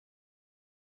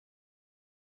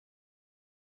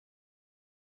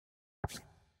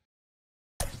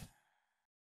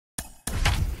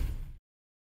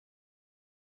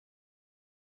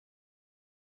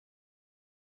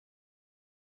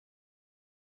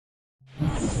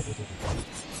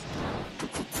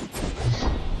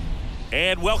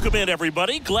And welcome in,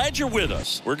 everybody. Glad you're with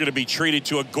us. We're going to be treated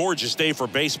to a gorgeous day for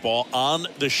baseball on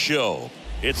the show.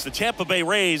 It's the Tampa Bay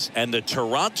Rays and the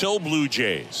Toronto Blue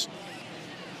Jays.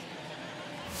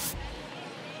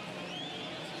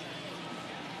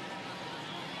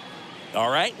 All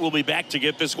right, we'll be back to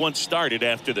get this one started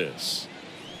after this.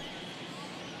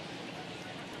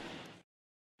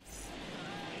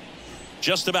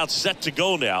 Just about set to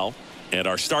go now. And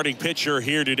our starting pitcher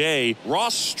here today,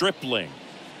 Ross Stripling.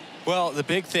 Well, the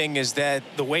big thing is that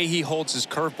the way he holds his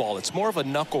curveball, it's more of a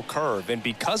knuckle curve. And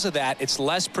because of that, it's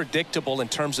less predictable in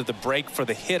terms of the break for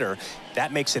the hitter.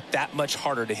 That makes it that much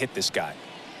harder to hit this guy.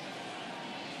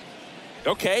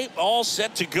 Okay, all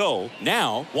set to go.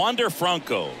 Now, Wander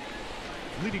Franco.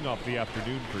 Leading off the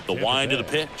afternoon for the wind of the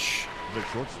pitch. The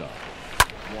shortstop.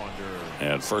 Wander.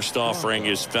 And first offering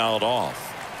is fouled off.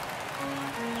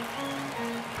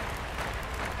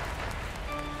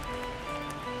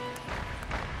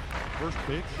 First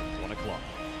pitch, 1 o'clock.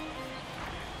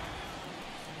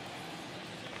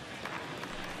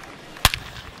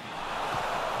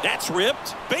 That's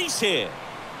ripped. Base hit.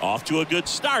 Off to a good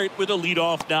start with a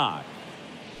leadoff knock.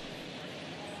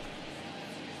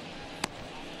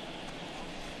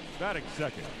 Batting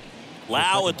second.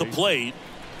 Lau at the plate.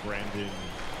 Brandon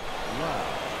Lau.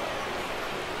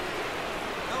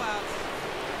 No outs.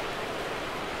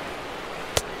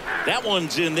 That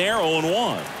one's in there,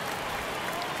 0-1.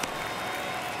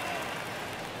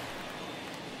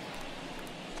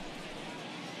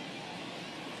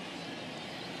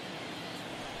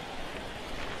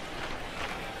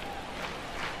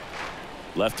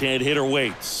 Left-hand hitter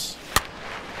waits.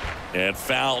 And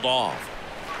fouled off.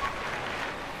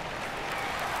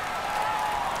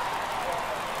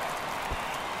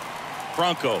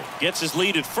 Franco gets his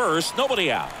lead at first.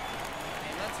 Nobody out.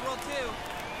 And let's roll two.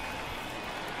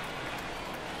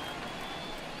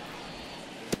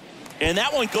 And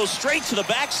that one goes straight to the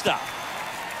backstop.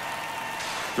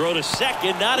 Throw to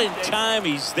second. Not in time.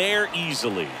 He's there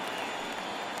easily.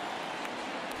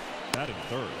 Batting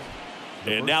third.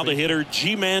 And now the hitter,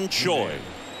 Ji-Man Choi.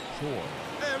 Hey,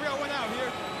 we got one out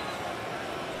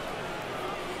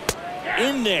here.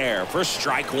 In there for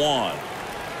strike one.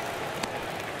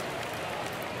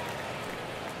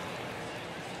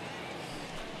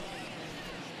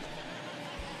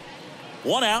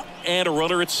 One out and a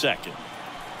runner at second.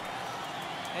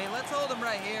 Hey, let's hold him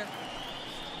right here.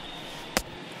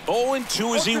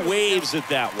 0-2 as he waves at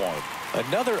that one.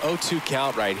 Another 0-2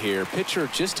 count right here. Pitcher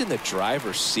just in the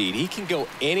driver's seat. He can go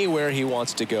anywhere he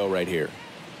wants to go right here.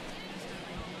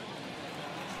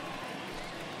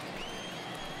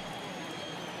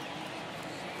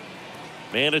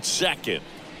 Man at second.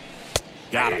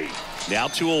 Got him. Now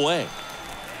 2 away.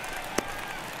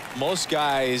 Most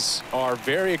guys are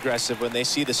very aggressive when they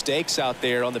see the stakes out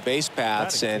there on the base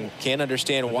paths and can't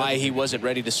understand why he wasn't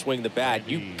ready to swing the bat.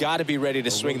 You got to be ready to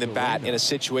swing the bat in a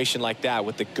situation like that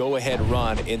with the go-ahead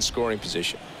run in scoring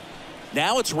position.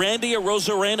 Now it's Randy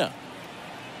Arozarena.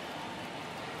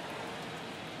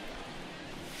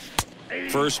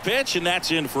 First pitch, and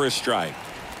that's in for a strike.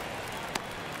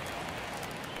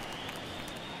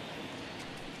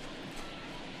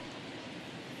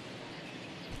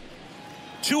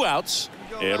 Two outs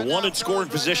and one in scoring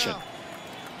position.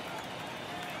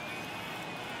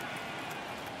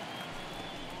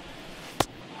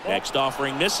 Next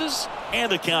offering misses, and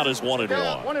the count is 1-1.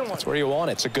 That's where you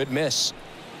want it. It's a good miss.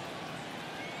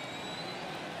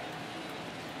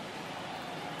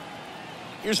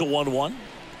 Here's a 1-1.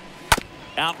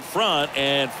 Out in front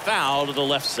and foul to the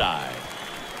left side.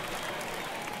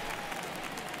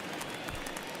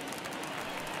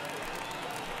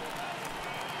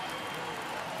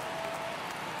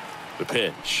 The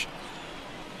pitch.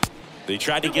 They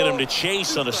tried to get him to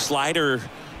chase on a slider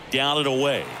down and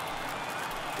away.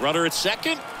 Runner at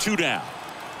second, 2 down.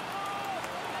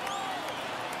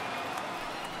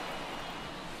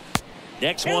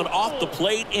 Next one off the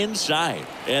plate inside,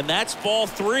 and that's ball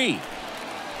 3.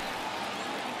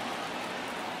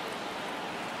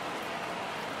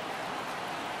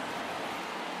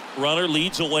 Runner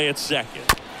leads away at second.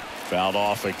 Fouled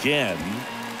off again,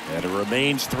 and it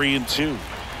remains 3-2.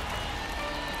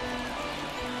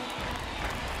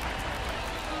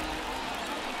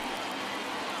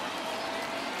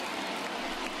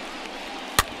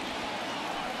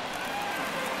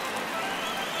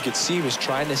 You could see he was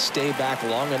trying to stay back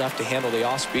long enough to handle the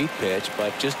off-speed pitch,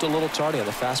 but just a little tardy on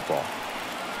the fastball.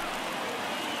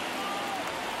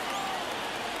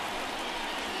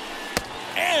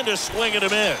 And a swing and a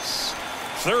miss.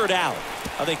 Third out.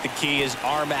 I think the key is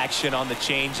arm action on the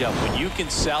changeup. When you can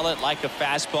sell it like a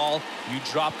fastball, you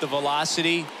drop the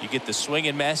velocity, you get the swing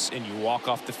and miss, and you walk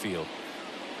off the field.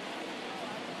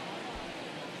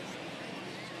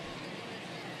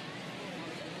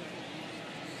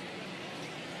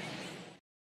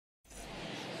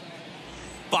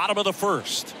 Bottom of the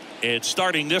first. And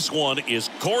starting this one is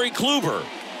Corey Kluber.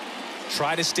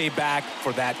 Try to stay back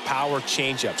for that power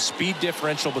changeup. Speed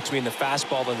differential between the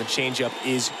fastball and the changeup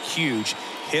is huge.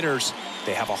 Hitters,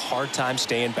 they have a hard time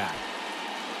staying back.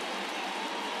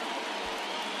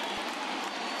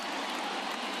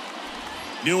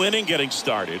 New inning getting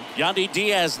started. Yandy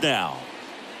Diaz now.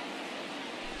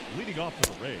 Leading off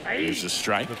for the Rays. Here's a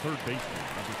strike. The third baseman,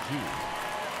 number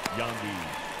 2, Yandy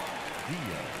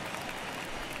Diaz.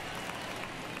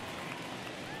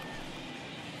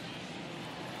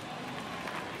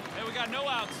 Hey, we got no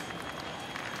outs.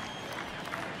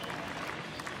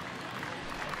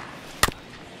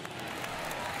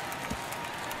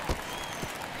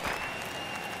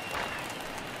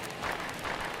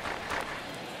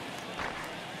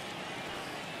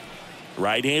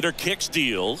 Right-hander kicks,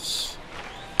 deals.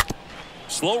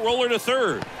 Slow roller to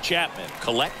third. Chapman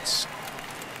collects.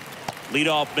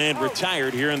 Leadoff man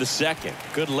retired here in the second.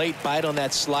 Good late bite on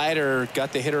that slider.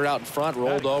 Got the hitter out in front,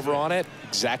 rolled over on it.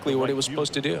 Exactly what he was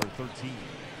supposed to do. 13,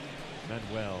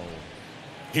 Manuel.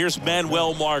 Here's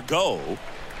Manuel Margot.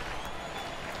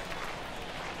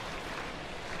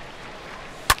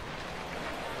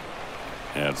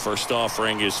 And first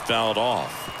offering is fouled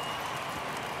off.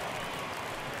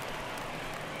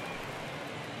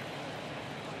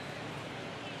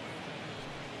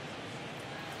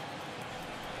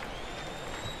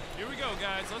 Here we go,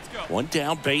 guys. Let's go. One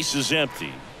down, base is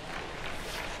empty.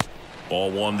 Ball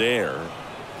one there.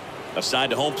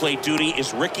 Assigned to home plate duty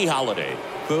is Ricky Holiday.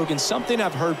 Boog, and something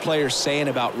I've heard players saying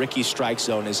about Ricky's strike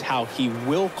zone is how he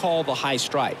will call the high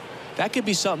strike. That could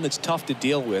be something that's tough to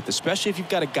deal with, especially if you've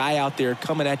got a guy out there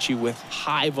coming at you with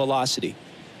high velocity.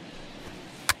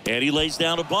 And he lays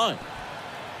down a bunt.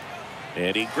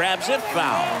 And he grabs it,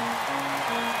 foul.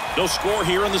 No score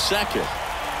here in the second.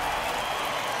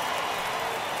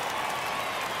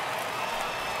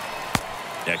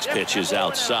 Next pitch is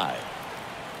outside.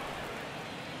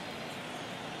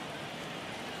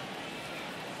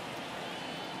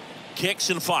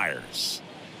 Kicks and fires.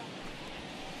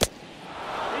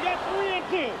 We got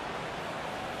 3-2.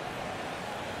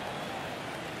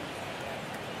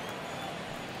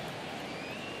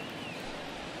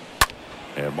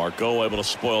 And Margot able to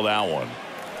spoil that one.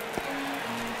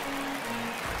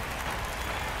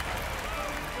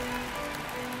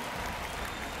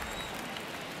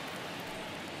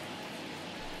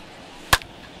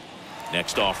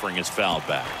 Next offering is fouled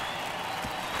back.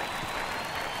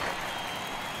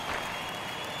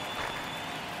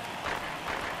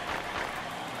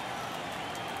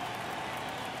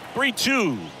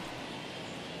 Three-two.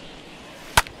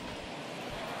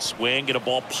 Swing and a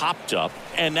ball popped up,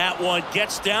 and that one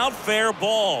gets down, fair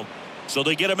ball. So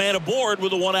they get a man aboard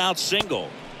with a one-out single.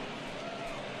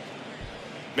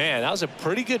 Man, that was a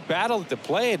pretty good battle at the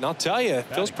plate, and I'll tell you, it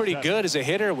feels pretty good as a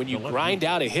hitter when you grind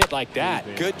out a hit like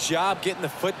that. Good job getting the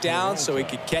foot down so he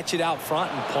could catch it out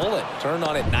front and pull it. Turn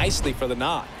on it nicely for the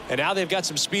knock. And now they've got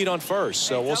some speed on first,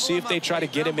 so we'll see if they try to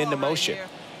get him into motion.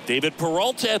 David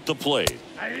Peralta at the plate.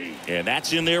 And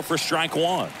that's in there for strike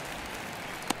one.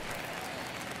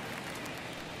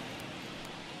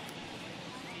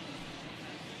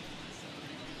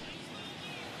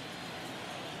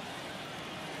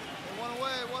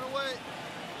 One away.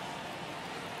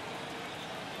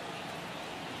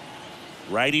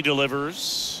 Righty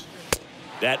delivers.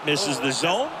 That misses the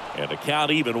zone, and the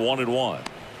count even 1-1.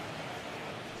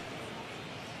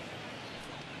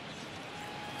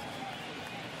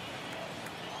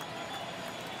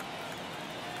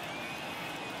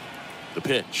 The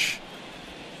pitch.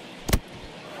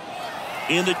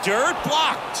 In the dirt,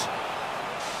 blocked.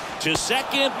 To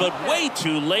second, but way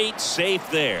too late, safe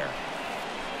there.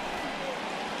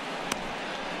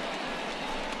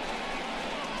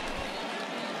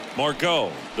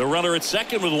 Margot, the runner at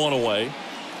second with one away.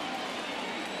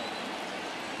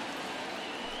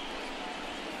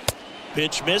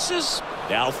 Pitch misses.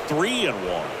 Now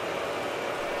 3-1.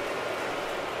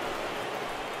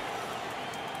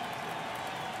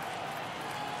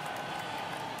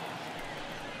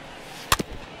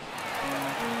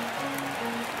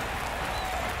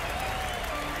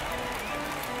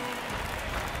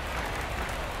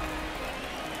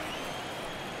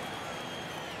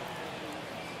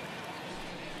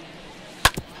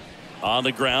 On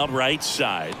the ground, right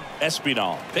side.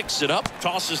 Espinal picks it up,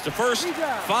 tosses to first.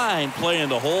 Fine play in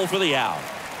the hole for the out.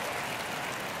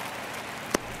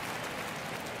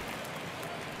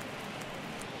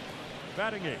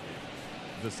 Batting 8th,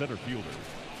 the center fielder,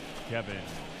 Kevin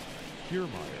Kiermaier.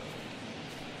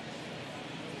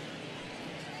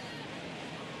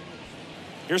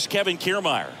 Here's Kevin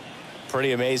Kiermaier.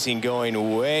 Pretty amazing,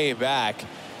 going way back.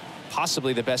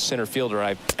 Possibly the best center fielder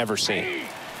I've ever seen.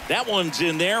 That one's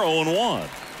in there, 0-1.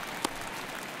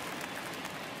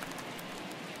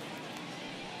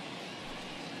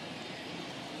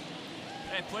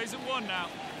 Hey, plays at 1 now.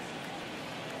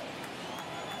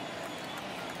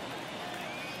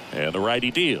 And the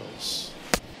righty deals.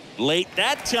 Late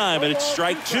that time, and it's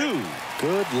strike 2.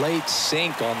 Good late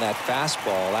sink on that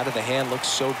fastball. Out of the hand, looks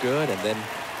so good, and then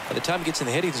by the time it gets in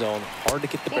the hitting zone, hard to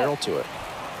get the barrel to it.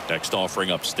 Next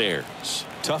offering upstairs.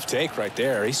 Tough take right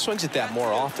there. He swings at that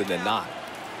more often than not.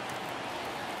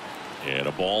 And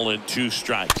a ball and 2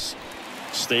 strikes.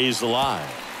 Stays alive.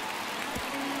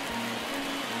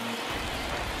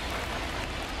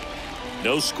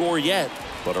 No score yet,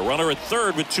 but a runner at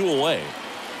third with 2 away.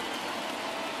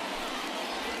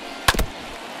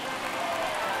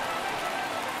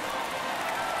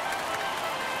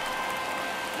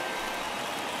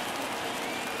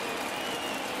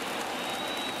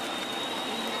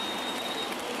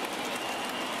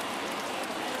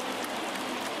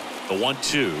 The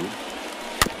 1-2.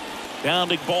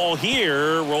 Bounding ball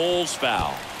here, rolls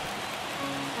foul.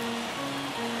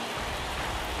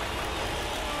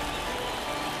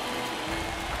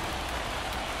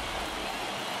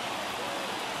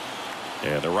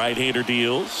 And the right-hander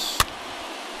deals.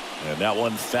 And that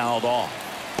one fouled off.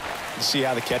 You see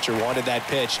how the catcher wanted that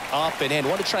pitch up and in.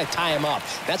 Wanted to try to tie him up.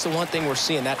 That's the one thing we're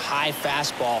seeing, that high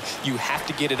fastball. You have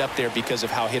to get it up there because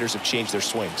of how hitters have changed their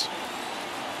swings.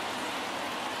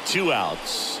 2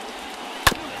 outs.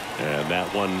 And that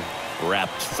one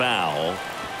wrapped foul.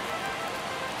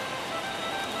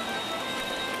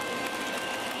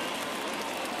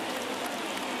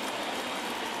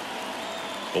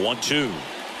 The 1-2.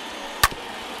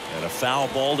 And a foul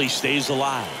ball. He stays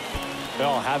alive.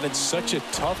 Well, having such a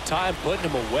tough time putting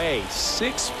him away.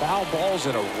 6 foul balls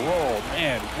in a row.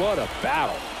 Man, what a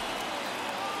battle.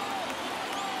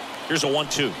 Here's a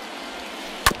 1-2.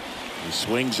 He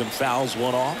swings and fouls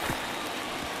one off.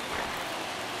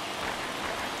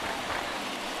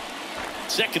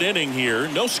 Second inning here,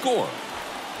 no score.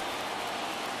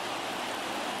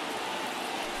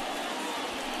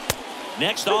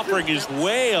 Next offering is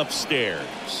way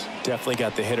upstairs. Definitely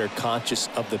got the hitter conscious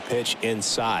of the pitch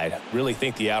inside. Really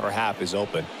think the outer half is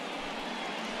open.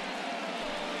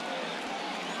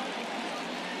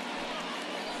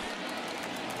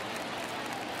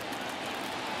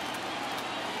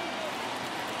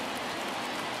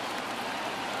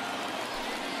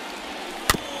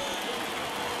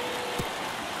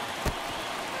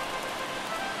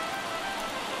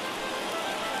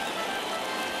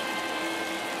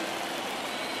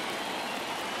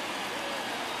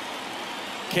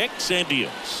 Kicks and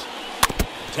deals.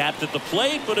 Tapped at the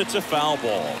plate, but it's a foul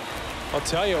ball. I'll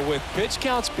tell you, with pitch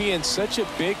counts being such a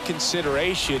big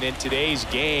consideration in today's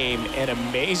game, an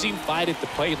amazing fight at the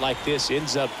plate like this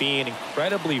ends up being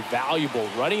incredibly valuable.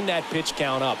 Running that pitch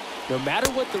count up, no matter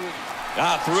what the...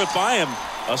 Threw it by him.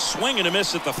 A swing and a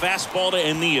miss at the fastball to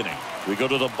end the inning. We go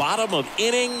to the bottom of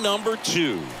inning number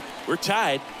 2. We're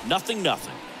tied, 0-0.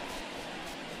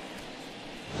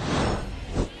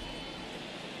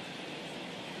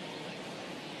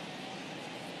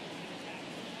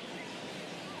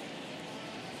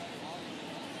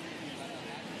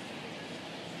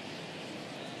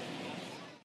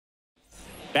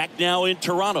 Back now in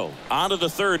Toronto. On to the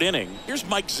third inning. Here's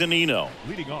Mike Zunino.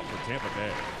 Leading off for Tampa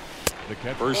Bay, the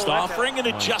catcher. First offering, and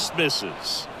it just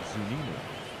misses. Zunino.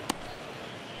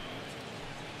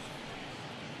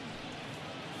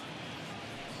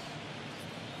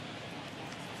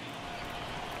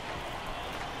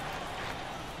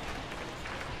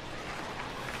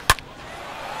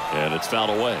 And it's fouled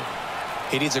away.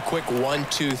 He needs a quick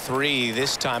 1-2-3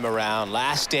 this time around.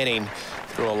 Last inning,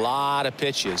 threw a lot of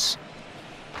pitches.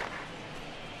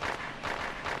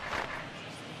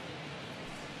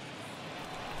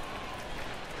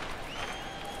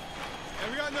 Hey,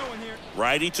 we got no one here.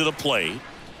 Righty to the plate.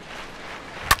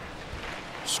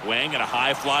 Swing and a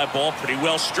high fly ball, pretty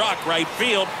well struck right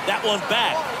field. That one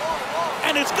back,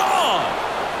 and it's gone.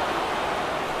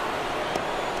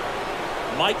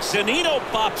 Mike Zunino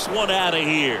pops one out of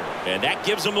here, and that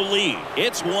gives him a lead.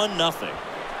 It's 1-0.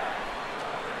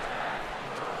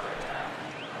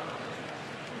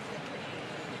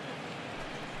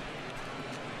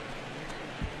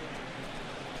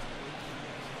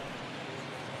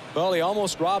 Well, he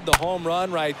almost robbed the home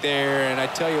run right there, and I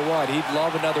tell you what, he'd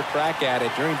love another crack at it.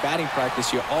 During batting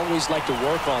practice, you always like to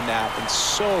work on that, and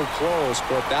so close,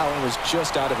 but that one was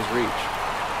just out of his reach.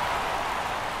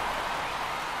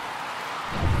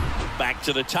 Back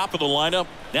to the top of the lineup.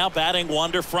 Now batting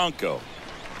Wander Franco.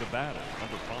 The batter,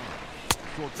 number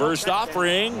 5. First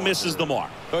offering misses the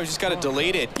mark. Oh, you just got to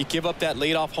delete it. You give up that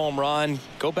leadoff home run,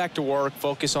 go back to work,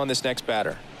 focus on this next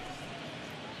batter.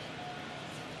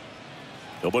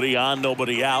 Nobody on,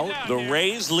 nobody out. The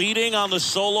Rays leading on the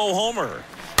solo homer.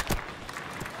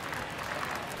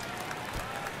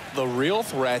 The real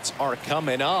threats are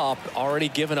coming up. Already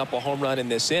given up a home run in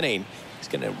this inning. He's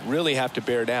going to really have to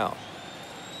bear down.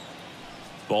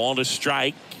 Ball to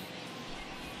strike.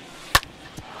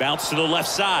 Bounce to the left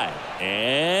side.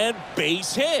 And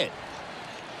base hit.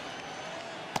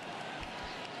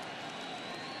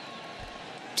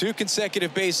 2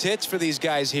 consecutive base hits for these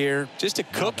guys here. Just a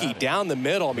cookie down the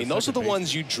middle. I mean, those are the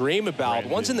ones you dream about.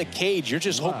 Ones in the cage, you're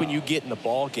just hoping you get in the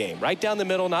ball game. Right down the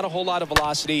middle, not a whole lot of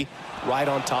velocity, right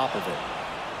on top of it.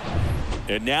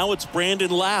 And now it's Brandon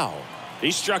Lau.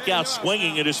 He struck out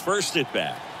swinging at his first at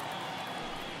bat.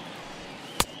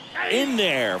 In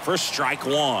there for strike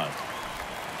 1.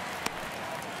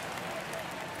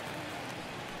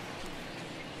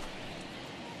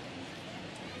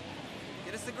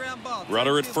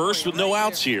 Runner at first with no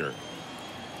outs here.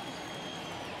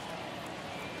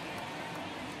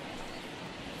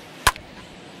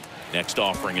 Next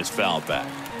offering is fouled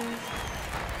back.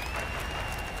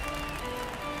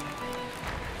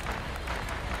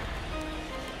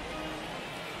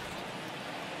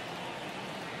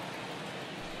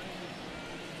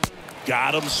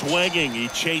 Got him swinging. He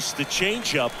chased the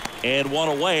changeup and one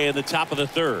away in the top of the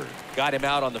 3rd. Got him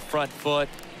out on the front foot.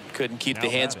 Couldn't keep the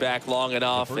hands back long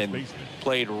enough and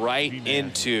played right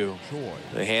into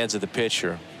the hands of the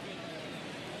pitcher.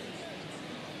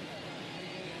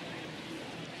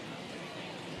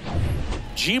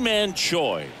 Ji-Man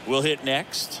Choi will hit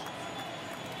next.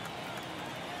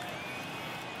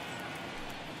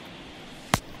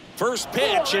 First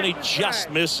pitch, and he just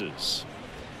misses.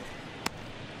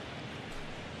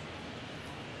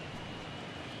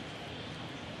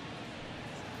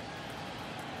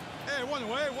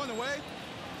 One away.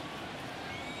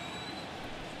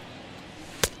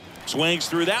 Swings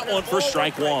through that one for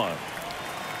strike 1.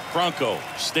 Franco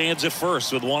stands at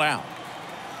first with 1 out.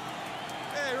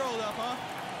 Hey, rolled up, huh?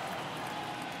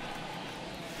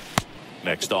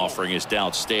 Next offering is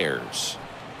downstairs.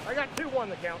 I got 2-1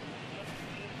 the count.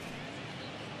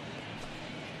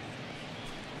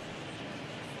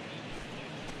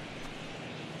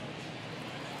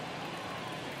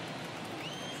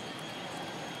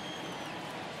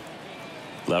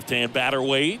 Left-hand batter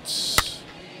waits.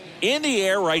 In the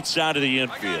air, right side of the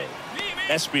infield.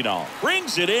 Espinal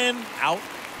brings it in. Out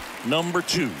number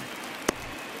 2.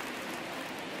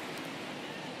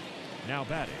 Now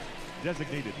batting,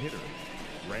 designated hitter,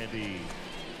 Randy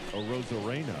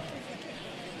Arozarena.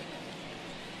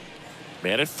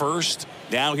 Man at first.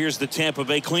 Now here's the Tampa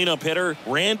Bay cleanup hitter,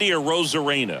 Randy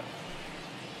Arozarena.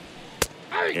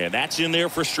 And that's in there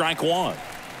for strike 1.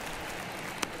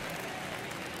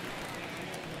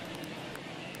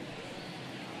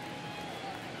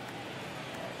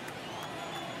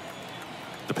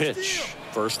 The pitch.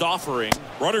 First offering.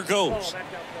 Runner goes.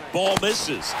 Ball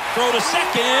misses. Throw to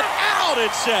second. Out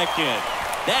at second.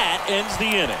 That ends the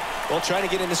inning. Well, trying to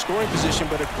get into scoring position,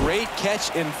 but a great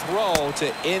catch and throw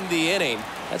to end the inning.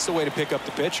 That's the way to pick up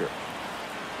the pitcher.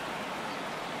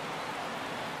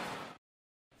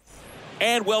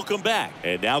 And welcome back.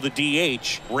 And now the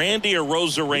DH, Randy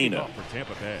Arozarena. For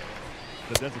Tampa Bay,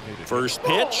 the designated First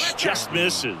pitch just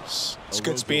misses. It's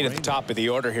good speed at the top of the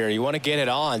order here. You want to get it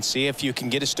on, see if you can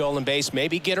get a stolen base,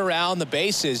 maybe get around the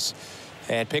bases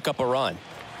and pick up a run.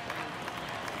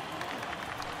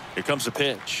 Here comes the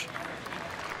pitch.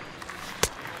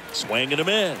 Swing and a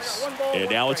miss. And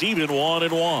now it's even 1-1.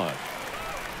 Come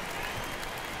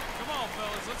on,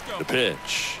 fellas, let's go. The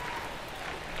pitch.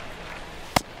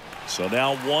 So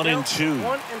now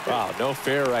 1-2. Wow, no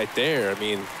fair right there. I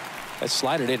mean, that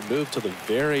slider didn't move till the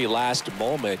very last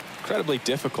moment. Incredibly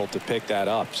difficult to pick that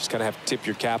up. Just kind of have to tip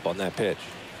your cap on that pitch.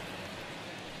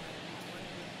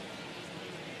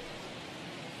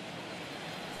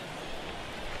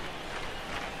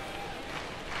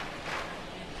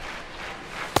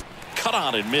 Cut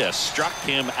on and miss. Struck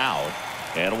him out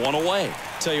and 1 away.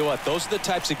 Tell you what, those are the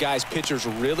types of guys pitchers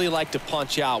really like to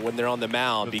punch out when they're on the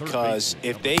mound, because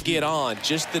if they get on,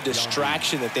 just the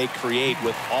distraction that they create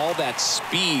with all that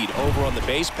speed over on the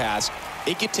base pass,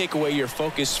 it could take away your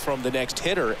focus from the next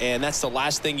hitter, and that's the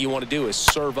last thing you want to do is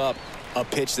serve up a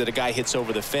pitch that a guy hits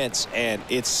over the fence, and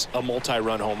it's a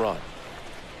multi-run home run.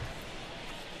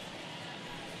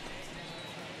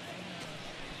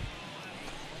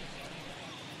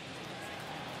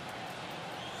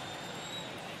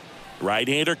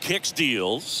 Right-hander kicks,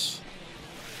 deals.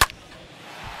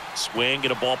 Swing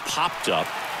and a ball popped up.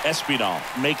 Espinal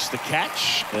makes the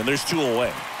catch, and there's 2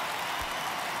 away.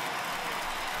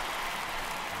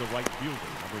 The right fielder,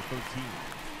 number 13,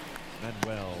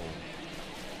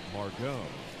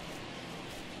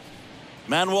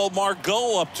 Manuel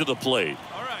Margot up to the plate.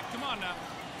 All right, come on now.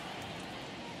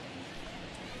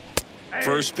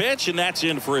 First pitch, and that's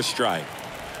in for a strike.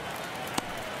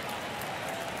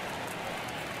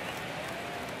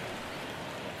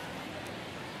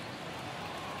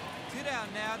 Two down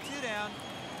now, 2 down.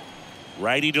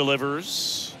 Righty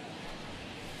delivers.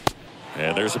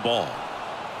 And there's a ball.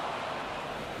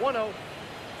 1-0.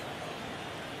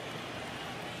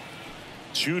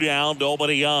 2 down,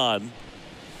 nobody on.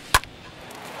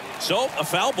 So a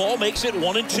foul ball makes it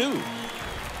 1-2.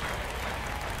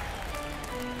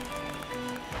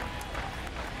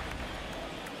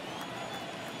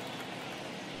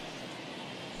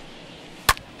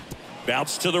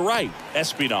 Bounce to the right.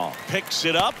 Espinal picks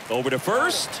it up over to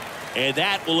first, and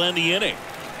that will end the inning.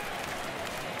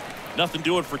 Nothing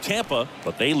doing for Tampa,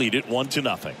 but they lead it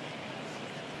 1-0.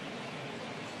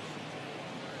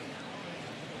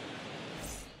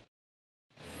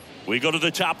 We go to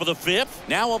the top of the 5th.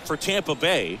 Now up for Tampa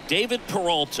Bay, David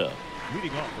Peralta.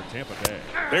 Leading off for Tampa Bay.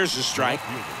 There's the strike.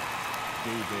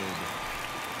 David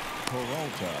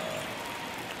Peralta.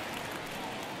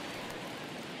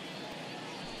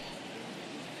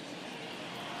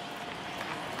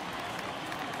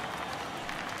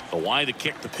 The wide to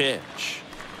kick the pitch.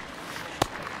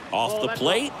 Off the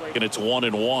plate, and it's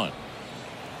 1-1.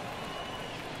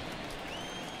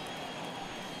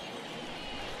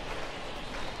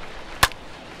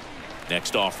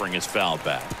 Next offering is fouled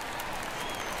back.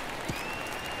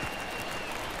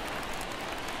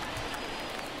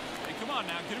 Hey, come on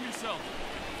now, get him yourself.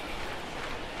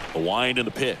 The wind and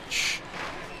the pitch.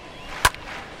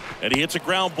 And he hits a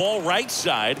ground ball right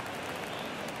side.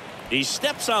 He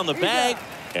steps on the bag,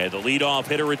 and the leadoff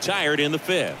hitter retired in the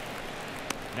 5th.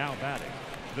 Now batting,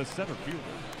 the center fielder,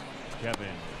 Kevin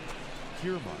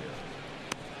Kiermaier.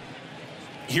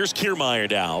 Here's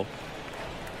Kiermaier now.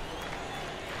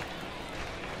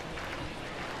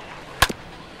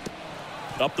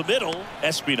 Up the middle,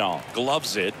 Espinal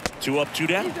gloves it. 2 up, 2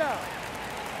 down.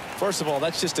 First of all,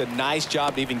 that's just a nice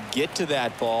job to even get to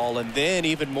that ball, and then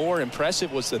even more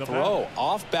impressive was the throw.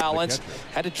 Off balance,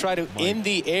 had to try to in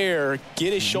the air,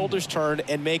 get his shoulders turned,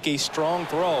 and make a strong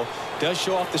throw. Does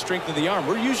show off the strength of the arm.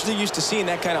 We're usually used to seeing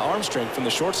that kind of arm strength from the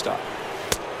shortstop.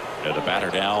 And the batter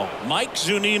now, Mike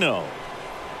Zunino.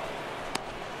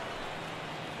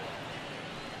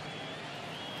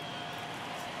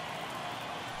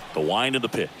 The wind of the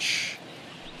pitch.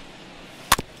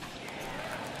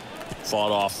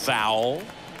 Fought off foul.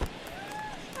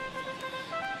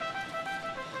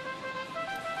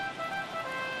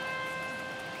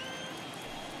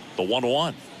 The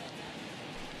 1-1.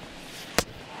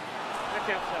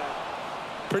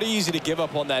 Pretty easy to give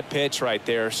up on that pitch right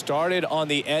there. Started on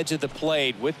the edge of the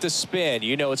plate with the spin.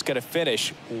 You know it's going to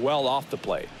finish well off the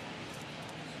plate.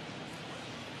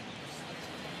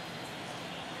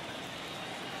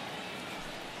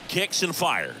 Kicks and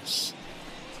fires.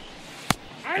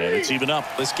 And it's even up.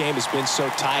 This game has been so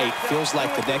tight. Feels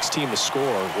like the next team to score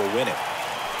will win it.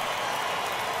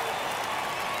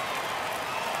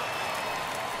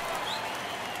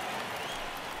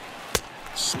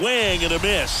 Swing and a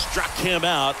miss. Struck him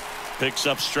out. Picks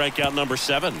up strikeout number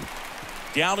 7.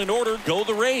 Down in order go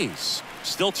the Rays.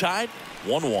 Still tied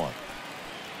 1-1.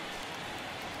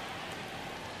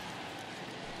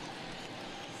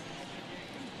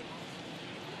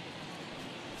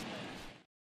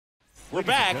 We're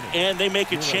back, and they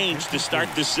make a change to start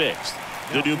the 6th.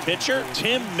 The new pitcher,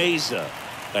 Tim Meza.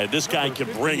 This guy can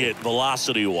bring it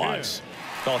velocity-wise.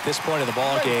 Well, at this point of the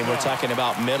ball game, we're talking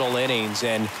about middle innings,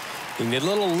 and you need a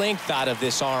little length out of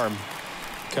this arm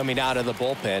coming out of the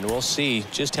bullpen. We'll see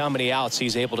just how many outs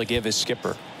he's able to give his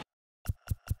skipper.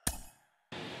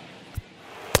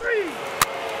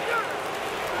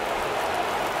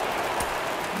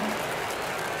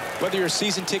 Whether you're a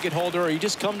season ticket holder or you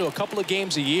just come to a couple of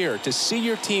games a year, to see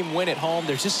your team win at home,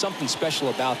 there's just something special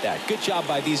about that. Good job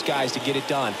by these guys to get it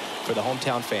done for the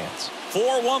hometown fans.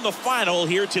 4-1 the final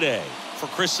here today. For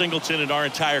Chris Singleton and our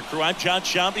entire crew, I'm John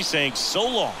Shambi saying so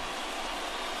long.